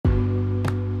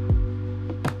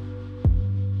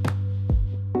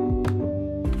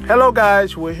Hello,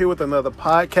 guys. We're here with another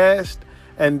podcast,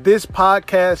 and this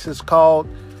podcast is called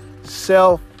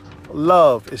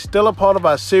Self-Love. It's still a part of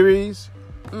our series,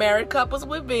 Married Couples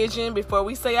with Vision. Before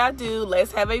we say I do,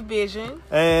 let's have a vision.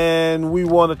 And we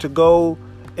wanted to go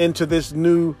into this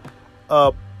new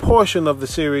portion of the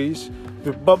series.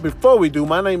 But before we do,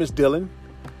 my name is Dylan,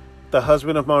 the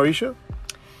husband of Marisha.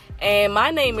 And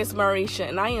my name is Marisha,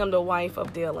 and I am the wife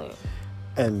of Dylan.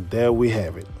 And there we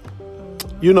have it.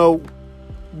 You know,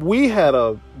 we had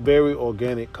a very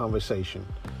organic conversation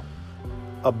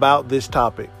about this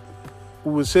topic.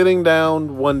 We were sitting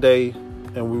down one day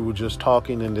and we were just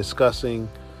talking and discussing,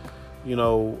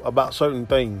 about certain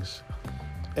things.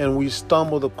 And we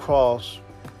stumbled across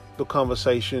the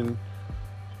conversation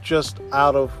just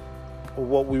out of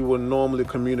what we were normally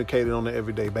communicating on an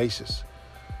everyday basis.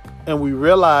 And we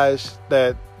realized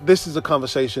that this is a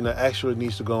conversation that actually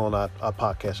needs to go on our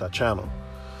podcast, our channel.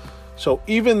 So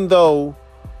even though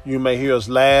you may hear us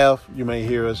laugh, you may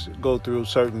hear us go through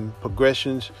certain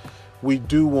progressions, we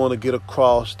do want to get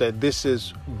across that this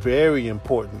is very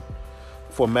important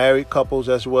for married couples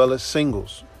as well as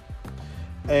singles.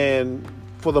 And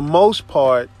for the most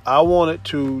part, I wanted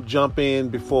to jump in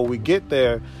before we get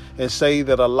there and say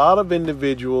that a lot of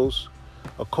individuals,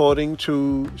 according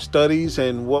to studies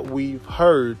and what we've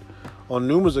heard on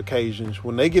numerous occasions,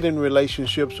 when they get in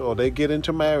relationships or they get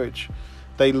into marriage,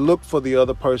 they look for the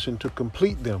other person to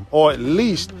complete them, or at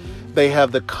least they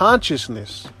have the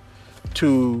consciousness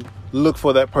to look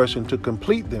for that person to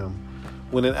complete them,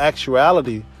 when in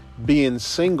actuality, being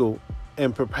single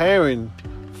and preparing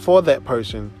for that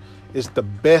person is the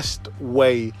best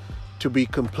way to be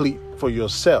complete for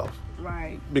yourself.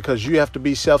 Right. Because you have to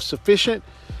be self-sufficient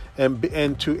and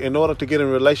in order to get in a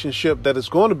relationship that is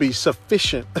going to be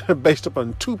sufficient based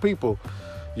upon two people,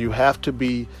 you have to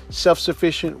be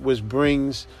self-sufficient, which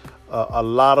brings a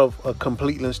lot of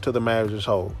completeness to the marriage as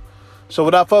whole. So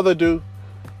without further ado,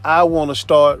 I want to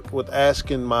start with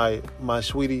asking my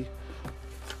sweetie,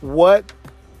 what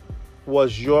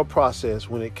was your process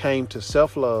when it came to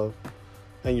self-love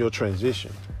and your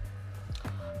transition?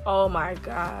 Oh my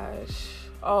gosh.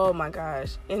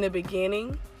 In the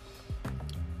beginning,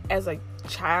 as a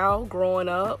child growing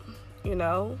up,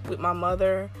 with my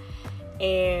mother,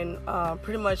 and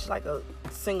pretty much like a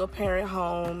single parent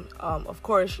home. Of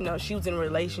course, she was in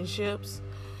relationships,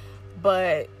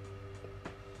 but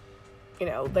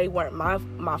they weren't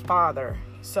my father.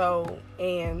 So,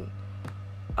 and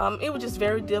it was just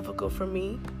very difficult for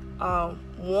me.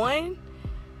 One,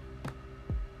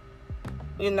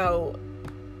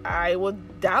 I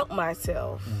would doubt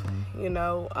myself.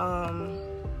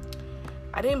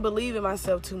 I didn't believe in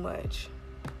myself too much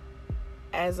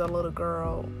as a little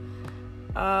girl.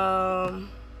 I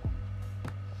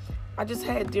just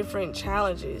had different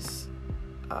challenges.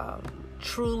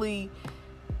 Truly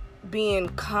being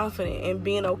confident and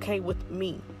being okay with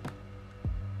me.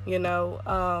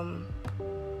 I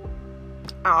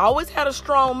always had a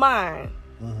strong mind,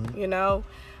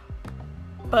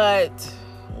 but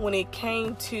when it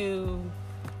came to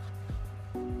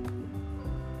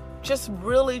just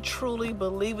really truly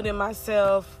believing in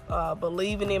myself,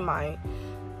 believing in my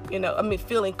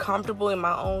feeling comfortable in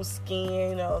my own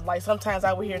skin. Like sometimes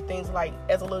I would hear things like,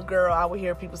 as a little girl, I would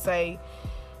hear people say,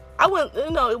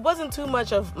 it wasn't too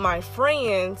much of my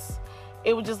friends.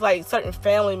 It was just like certain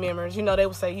family members, they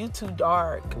would say, you too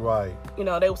dark. Right.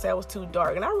 They would say I was too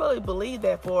dark. And I really believed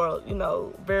that for,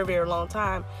 very, very long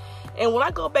time. And when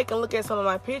I go back and look at some of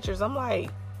my pictures, I'm like,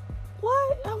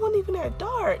 what? I wasn't even that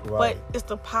dark. Right. But it's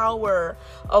the power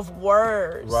of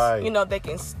words, right, that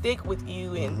can stick with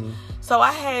you. And so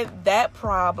I had that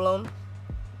problem.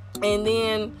 And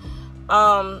then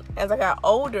as I got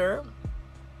older,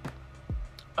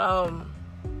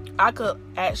 I could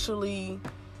actually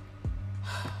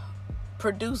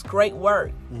produce great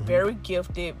work. Very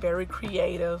gifted, very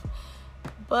creative.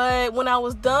 But when I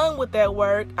was done with that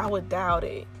work, I would doubt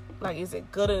it. Like, is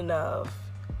it good enough?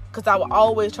 Because I would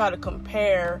always try to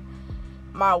compare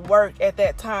my work at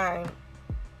that time,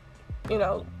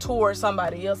 towards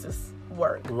somebody else's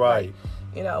work. Right.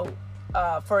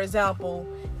 Like, for example,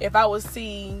 if I would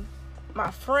see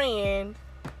my friend,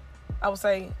 I would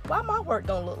say, why my work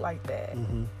don't look like that?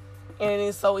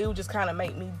 And so it would just kind of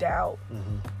make me doubt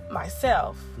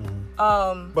myself.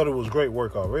 But it was great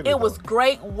work already. It was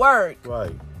great work.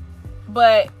 Right.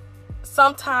 But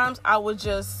sometimes I would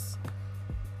just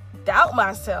doubt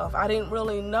myself. I didn't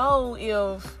really know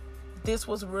if this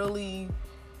was really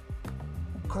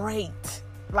great.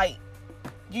 Like,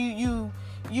 you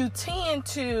tend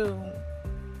to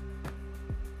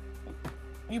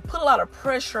put a lot of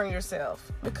pressure on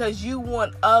yourself because you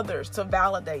want others to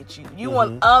validate you. You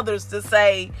want others to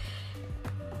say,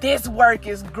 this work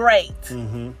is great. That's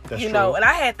you true. know, and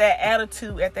I had that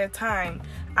attitude at that time.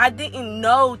 I didn't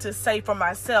know to say for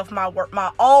myself,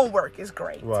 my own work is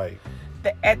great. Right.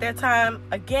 At that time,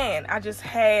 again, I just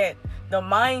had the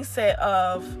mindset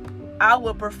of, I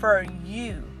would prefer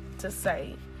you to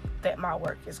say that my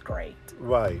work is great.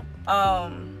 Right.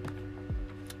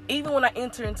 Even when I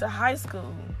entered into high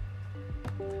school,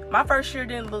 my first year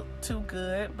didn't look too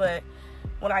good, but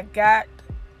when I got,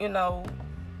 you know,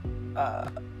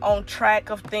 on track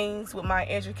of things with my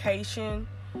education,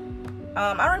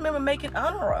 I remember making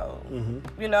honor roll,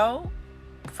 you know,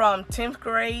 from 10th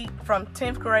grade to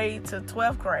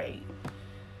 12th grade.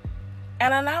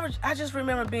 And I just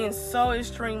remember being so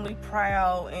extremely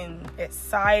proud and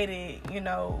excited, you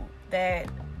know, that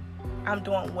I'm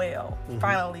doing well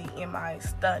finally in my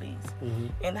studies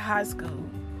in high school.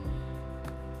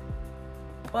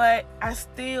 But I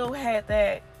still had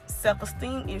that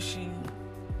self-esteem issue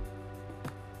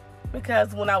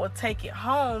because when I would take it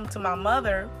home to my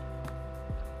mother,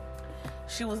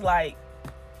 she was like,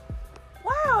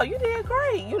 wow, you did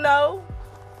great, you know.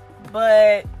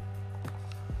 But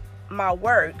my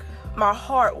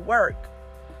hard work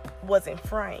wasn't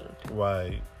framed.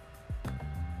 Right.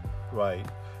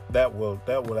 That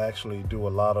would actually do a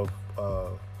lot of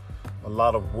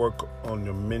work on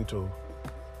your mental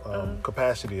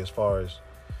capacity as far as,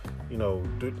 you know,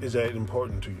 is that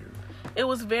important to you? It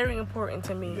was very important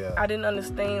to me. Yeah. I didn't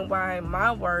understand why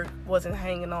my work wasn't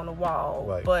hanging on the wall.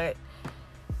 Right. But,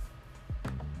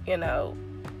 you know,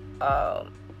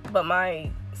 but my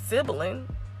sibling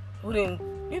who didn't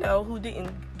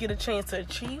get a chance to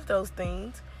achieve those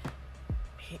things,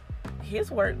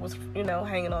 his work was, you know,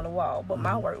 hanging on the wall, but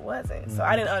my work wasn't. So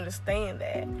I didn't understand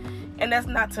that. And that's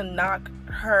not to knock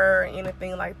her or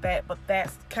anything like that, but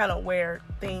that's kind of where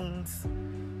things,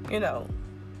 you know,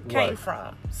 came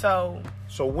from. So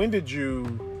when did you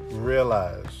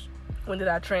realize? When did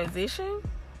I transition?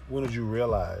 When did you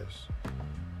realize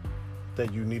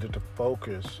that you needed to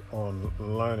focus on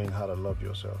learning how to love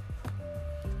yourself?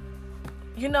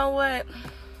 You know what?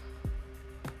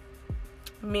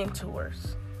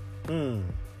 Mentors.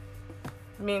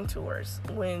 Mentors.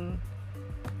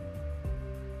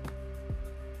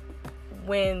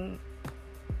 When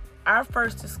I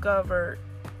first discovered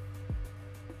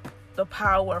the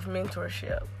power of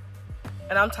mentorship,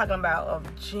 and I'm talking about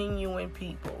of genuine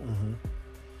people,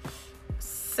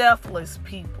 selfless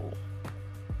people,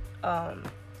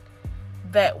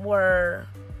 that were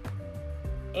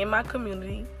in my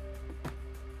community,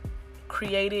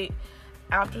 created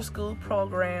after school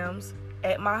programs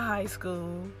at my high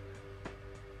school,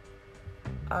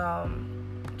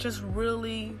 just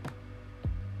really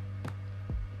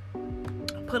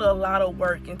put a lot of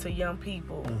work into young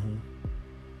people.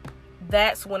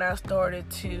 That's when I started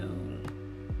to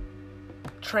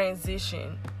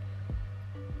transition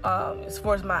as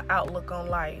far as my outlook on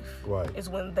life. Right. Is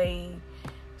when they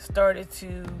started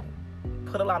to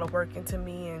put a lot of work into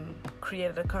me and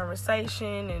created a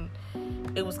conversation, and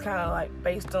it was kind of like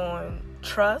based on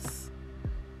trust,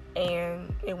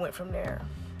 and it went from there.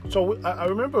 So I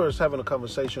remember us having a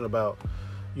conversation about,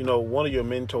 you know, one of your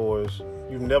mentors,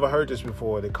 you've never heard this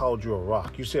before, they called you a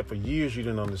rock. You said for years you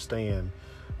didn't understand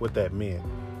what that meant.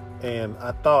 And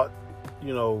I thought,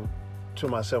 you know, to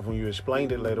myself when you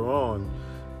explained it later on,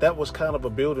 that was kind of a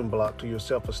building block to your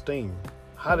self-esteem.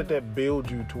 How did that build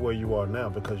you to where you are now?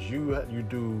 Because you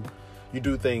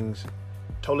do things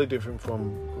totally different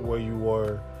from where you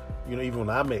were, you know, even when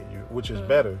I met you, which is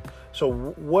better. So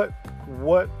what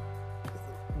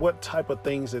type of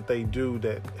things that they do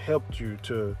that helped you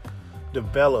to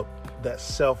develop that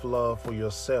self-love for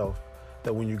yourself,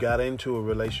 that when you got into a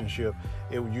relationship,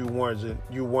 you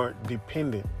weren't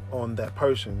dependent on that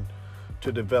person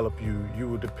to develop you.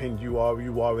 You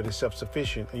already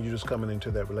self-sufficient, and you're just coming into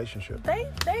that relationship. They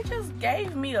just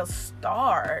gave me a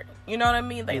start. You know what I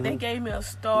mean? They gave me a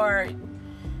start.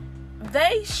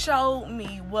 They showed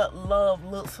me what love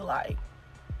looks like.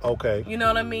 Okay. You know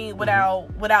what I mean? Without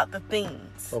the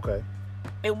things. Okay.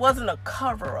 It wasn't a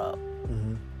cover up.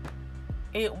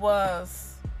 It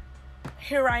was,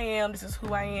 here I am, this is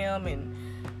who I am, and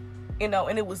you know,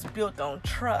 and it was built on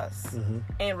trust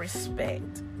and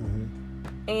respect.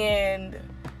 And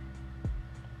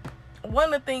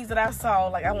one of the things that I saw,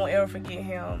 like, I won't ever forget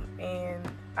him, and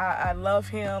I love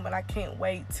him, and I can't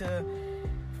wait to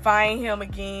find him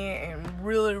again and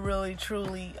really, really,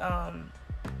 truly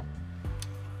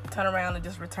turn around and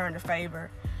just return the favor.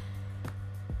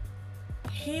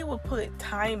 He would put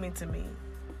time into me.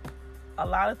 a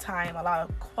lot of time, a lot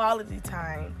of quality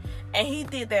time. And he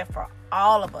did that for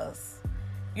all of us,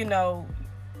 you know,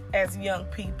 as young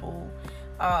people.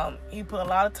 He put a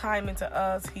lot of time into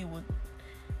us. He would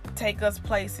take us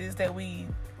places that we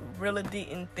really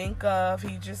didn't think of.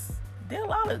 He just did a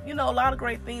lot of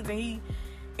great things. And he,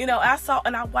 you know, I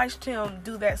watched him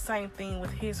do that same thing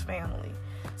with his family.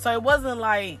 So it wasn't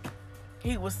like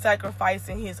he was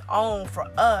sacrificing his own for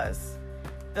us.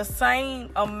 The same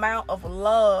amount of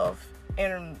love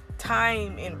and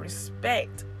time and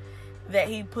respect that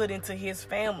he put into his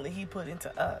family, he put into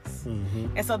us.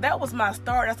 Mm-hmm. And so that was my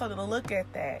start. I started to look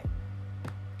at that,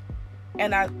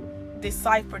 and I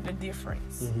deciphered the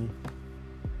difference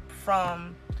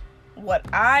from what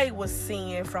I was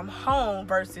seeing from home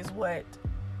versus what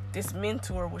this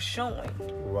mentor was showing.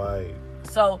 Right.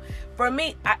 So for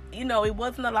me, it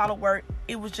wasn't a lot of work.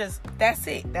 It was just, that's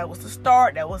it. That was the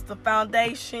start. That was the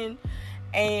foundation.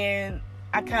 And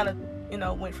I kind of,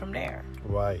 went from there.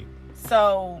 Right.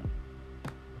 So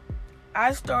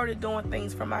I started doing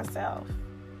things for myself.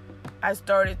 I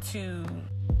started to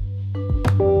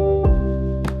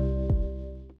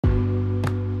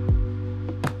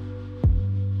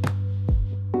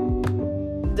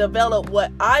develop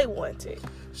what I wanted.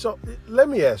 So let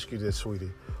me ask you this,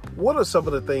 sweetie. What are some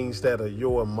of the things that are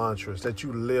your mantras that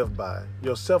you live by?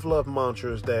 Your self-love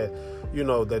mantras that,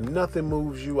 that nothing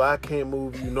moves you, I can't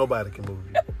move you, nobody can move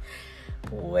you.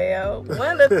 Well,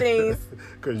 one of the things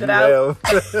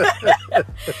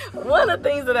one of the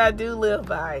things that I do live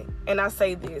by, and I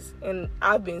say this, and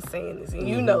I've been saying this, and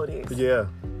you know this. Yeah.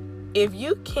 If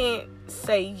you can't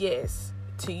say yes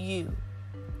to you,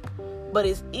 but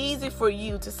it's easy for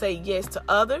you to say yes to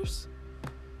others,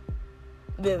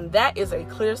 then that is a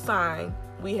clear sign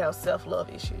we have self-love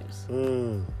issues.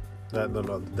 No,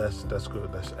 that's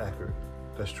good. That's accurate.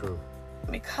 That's true.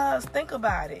 Because think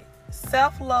about it.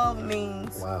 Self-love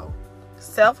means... Wow.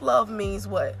 Self-love means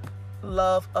what?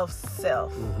 Love of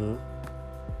self. Mm-hmm.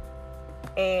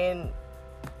 And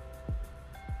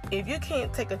if you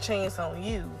can't take a chance on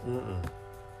you,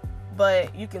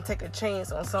 but you can take a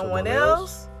chance on someone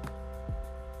else,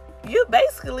 you're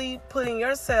basically putting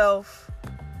yourself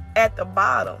at the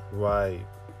bottom. Right.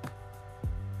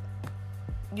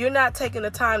 You're not taking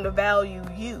the time to value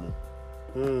you.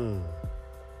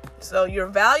 So you're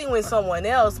valuing someone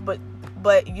else, but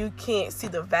you can't see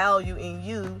the value in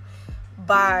you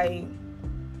by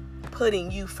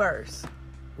putting you first.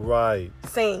 Right.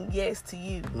 Saying yes to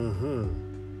you.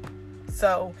 Mm-hmm.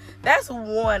 So that's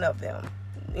one of them.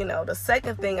 The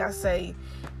second thing I say,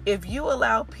 if you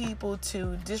allow people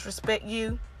to disrespect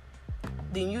you,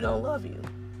 then you don't love you.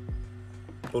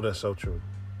 Oh, that's so true.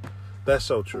 That's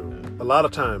so true. A lot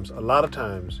of times,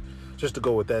 just to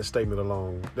go with that statement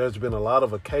alone, there's been a lot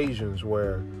of occasions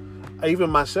where, even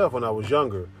myself when I was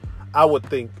younger, I would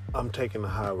think I'm taking the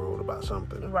high road about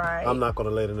something. Right. I'm not going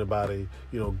to let anybody,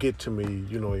 get to me,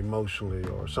 emotionally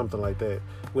or something like that.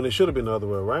 When it should have been the other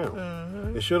way around.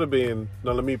 Mm-hmm. It should have been,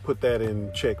 now let me put that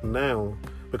in check now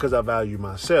because I value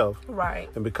myself. Right.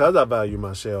 And because I value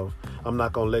myself, I'm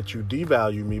not going to let you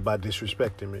devalue me by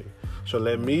disrespecting me. So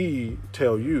let me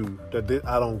tell you that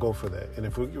I don't go for that. And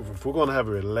if we're going to have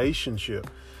a relationship,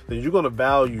 then you're going to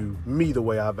value me the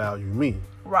way I value me.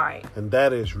 Right. And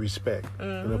that is respect. Mm-hmm.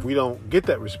 And if we don't get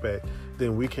that respect,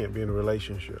 then we can't be in a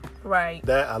relationship. Right.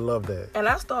 I love that. And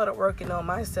I started working on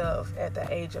myself at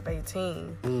the age of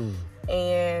 18.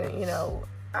 And,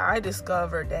 I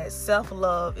discovered that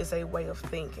self-love is a way of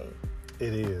thinking.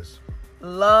 It is.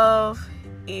 Love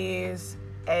is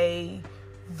a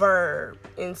verb.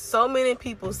 And so many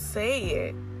people say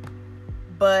it,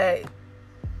 but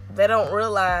they don't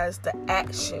realize the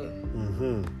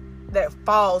action that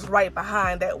falls right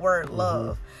behind that word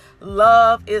love.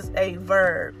 Love is a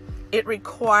verb. It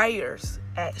requires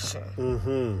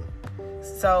action.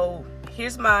 So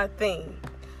here's my thing.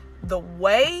 The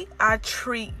way I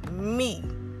treat me,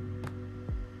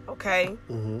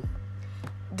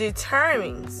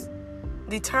 determines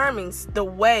the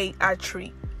way I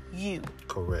treat you.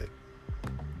 Correct.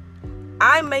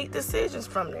 I make decisions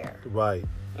from there. Right.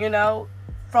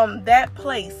 From that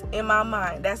place in my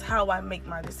mind, that's how I make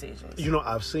my decisions.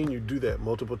 I've seen you do that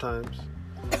multiple times.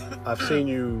 I've seen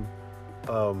you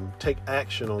take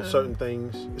action on certain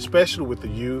things, especially with the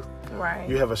youth. Right.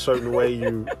 You have a certain way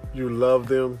you love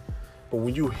them, but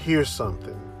when you hear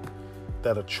something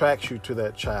that attracts you to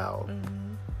that child,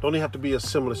 don't even have to be a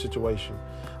similar situation.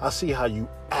 I see how you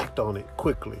act on it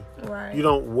quickly. Right. You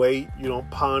don't wait. You don't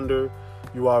ponder.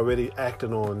 You already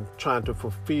acting on trying to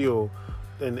fulfill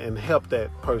and help that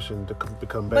person to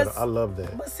become better. I love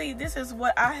that. But see, this is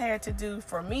what I had to do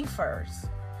for me first.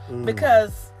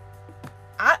 Because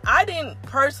I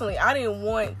didn't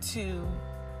want to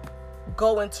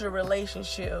go into a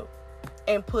relationship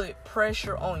and put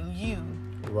pressure on you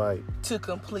right to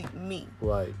complete me.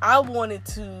 right I wanted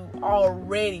to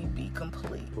already be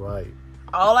complete. right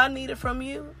All I needed from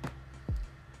you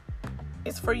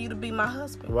is for you to be my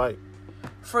husband. right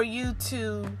For you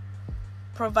to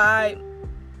provide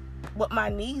what my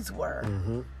needs were.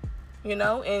 mm-hmm. You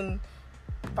know, and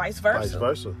vice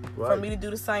versa. Right. For me to do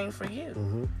the same for you.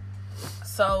 Mm-hmm.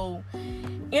 So,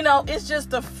 you know, it's just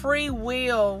the free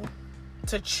will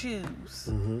to choose.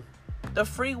 Mm-hmm. The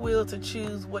free will to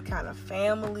choose what kind of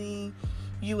family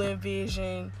you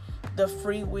envision. The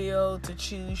free will to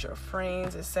choose your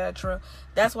friends, etc.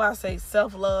 That's why I say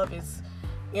self-love is,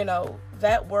 you know,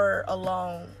 that word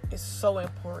alone is so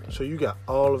important. So you got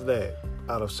all of that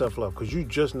out of self-love, because you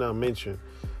just now mentioned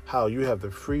how you have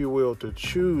the free will to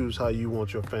choose how you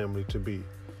want your family to be.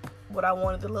 What I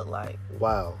wanted to look like.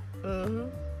 Wow. Mm-hmm.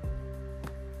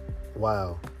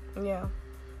 Wow. Yeah.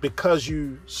 Because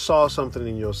you saw something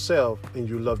in yourself and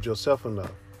you loved yourself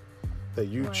enough that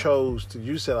you Right. chose to,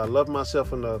 you said, I love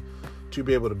myself enough to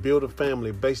be able to build a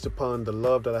family based upon the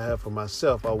love that I have for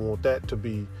myself. I want that to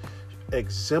be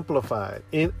exemplified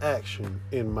in action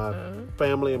in my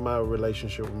family and my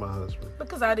relationship with my husband.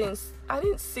 Because I didn't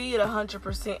see it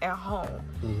 100% at home.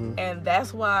 Mm-hmm. And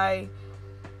that's why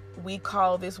we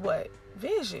call this what?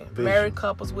 Vision. Married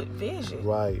couples with vision.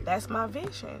 Right. That's my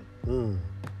vision. Mm.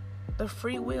 The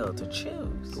free will to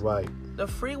choose. Right. The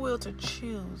free will to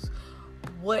choose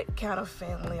what kind of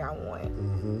family I want.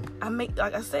 Mm-hmm.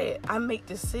 Like I said, I make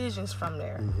decisions from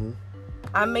there. Mm-hmm.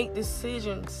 I make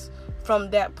decisions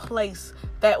from that place,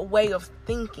 that way of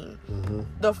thinking. Mm-hmm.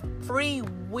 The free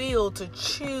will to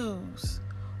choose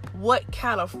what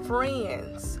kind of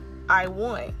friends I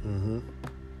want. Mm-hmm.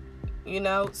 You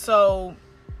know, so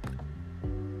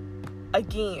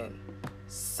again,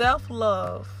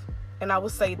 self-love, and I will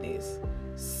say this,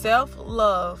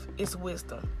 self-love is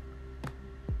wisdom.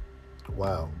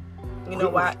 Wow. You know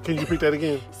why? Can you repeat that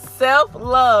again?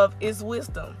 Self-love is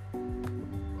wisdom.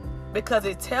 Because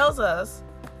it tells us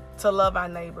to love our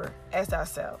neighbor as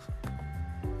ourselves.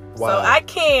 Wow. So I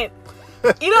can't,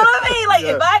 you know what I mean? Like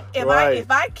Yeah, if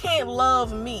I can't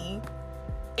love me,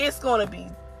 it's gonna be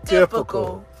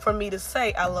difficult for me to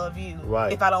say I love you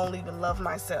if I don't even love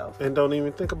myself. And don't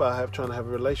even think about trying to have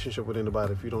a relationship with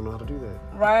anybody if you don't know how to do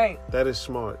that. Right. That is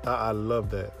smart. I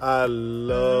love that. I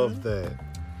love that.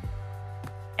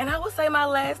 And I would say my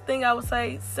last thing, I would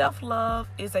say self-love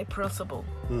is a principle.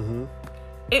 Mm-hmm.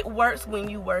 It works when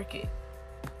you work it.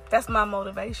 That's my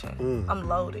motivation. I'm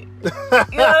loaded. You know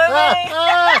what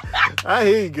I mean? I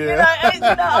hear you, girl.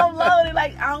 I'm loaded.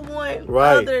 Like, I want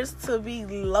others to be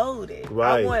loaded.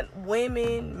 Right. I want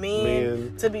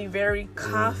men to be very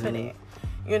confident.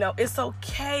 You know, it's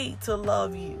okay to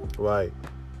love you. Right.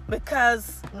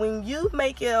 Because when you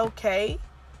make it okay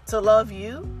to love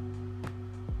you,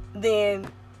 then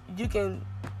you can,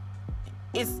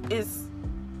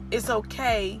 it's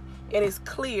okay and it's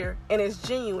clear and it's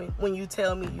genuine when you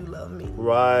tell me you love me.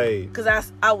 Right.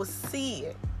 Because I will see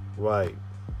it. Right.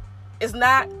 It's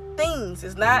not things.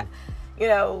 It's not, you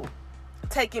know,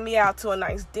 taking me out to a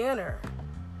nice dinner.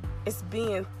 It's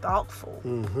being thoughtful.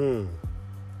 Mm-hmm.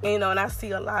 You know, and I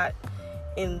see a lot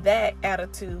in that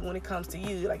attitude when it comes to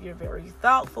you. Like, you're very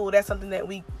thoughtful. That's something that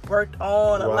we worked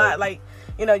on a lot. Like,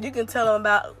 you know, you can tell them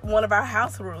about one of our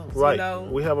house rules. Right. You know?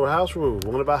 We have a house rule.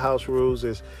 One of our house rules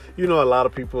is, you know, a lot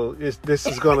of people, this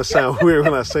is going to sound weird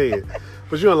when I say it,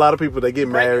 but you know, a lot of people, they get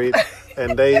married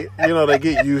and they, you know, they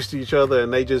get used to each other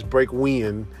and they just break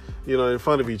wind, you know, in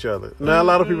front of each other. Now, a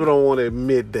lot of people don't want to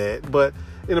admit that, but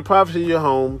in the privacy of your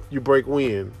home, you break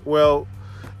wind. Well,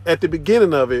 at the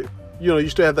beginning of it, you know, you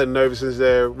still have that nervousness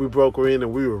there. We broke wind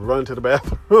and we would run to the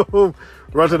bathroom,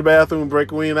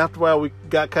 break wind. After a while, we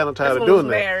got kind of tired of doing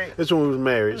that. That's when we was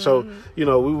married. So, you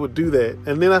know, we would do that.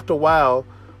 And then after a while,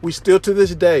 we still to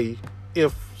this day,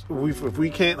 if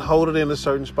we can't hold it in a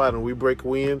certain spot and we break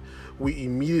wind, we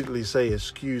immediately say,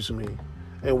 excuse me.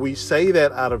 And we say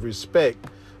that out of respect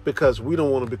because we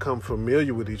don't want to become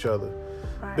familiar with each other.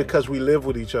 Because we live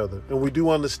with each other. And we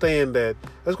do understand that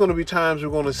there's going to be times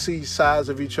we're going to see sides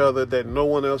of each other that no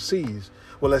one else sees.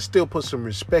 Well, let's still put some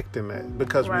respect in that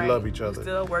because we love each other. It's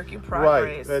still a work in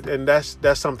progress. Right. And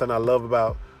that's something I love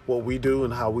about what we do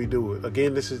and how we do it.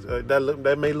 Again, this is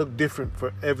that may look different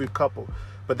for every couple.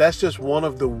 But that's just one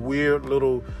of the weird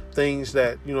little things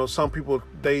that, you know, some people,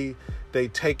 they they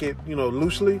take it,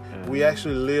 loosely. We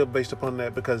actually live based upon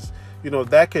that because,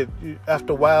 that could,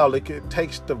 after a while, it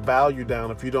takes the value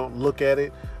down if you don't look at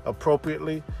it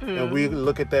appropriately. And we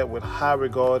look at that with high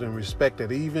regard and respect,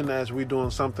 that even as we're doing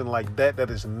something like that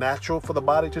is natural for the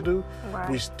body to do,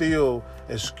 we still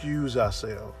excuse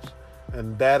ourselves.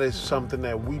 And that is something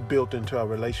that we built into our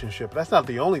relationship. That's not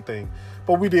the only thing,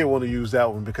 but we did want to use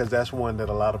that one because that's one that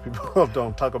a lot of people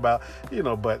don't talk about,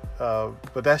 but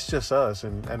that's just us,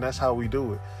 and that's how we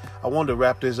do it. I wanted to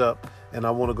wrap this up, and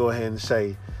I want to go ahead and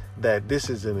say that this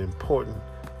is an important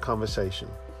conversation.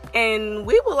 And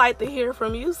we would like to hear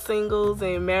from you singles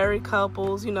and married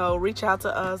couples. Reach out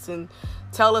to us and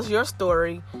tell us your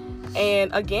story.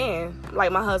 And again,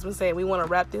 like my husband said, we want to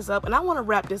wrap this up, and I want to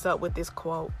wrap this up with this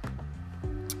quote.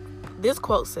 This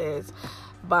quote says,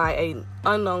 by an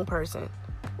unknown person,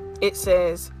 it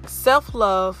says,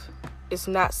 "Self-love is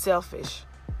not selfish.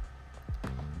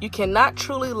 You cannot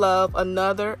truly love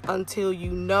another until you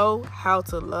know how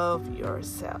to love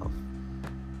yourself."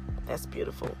 That's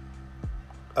beautiful.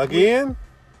 Again,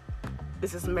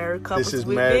 this is Married Couples This is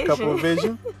with Married Vision. Couple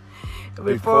Vision.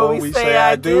 Before we say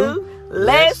I do,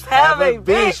 let's have a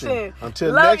vision.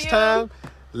 Until Love next you. time,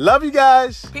 love you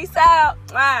guys. Peace out.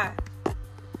 Bye.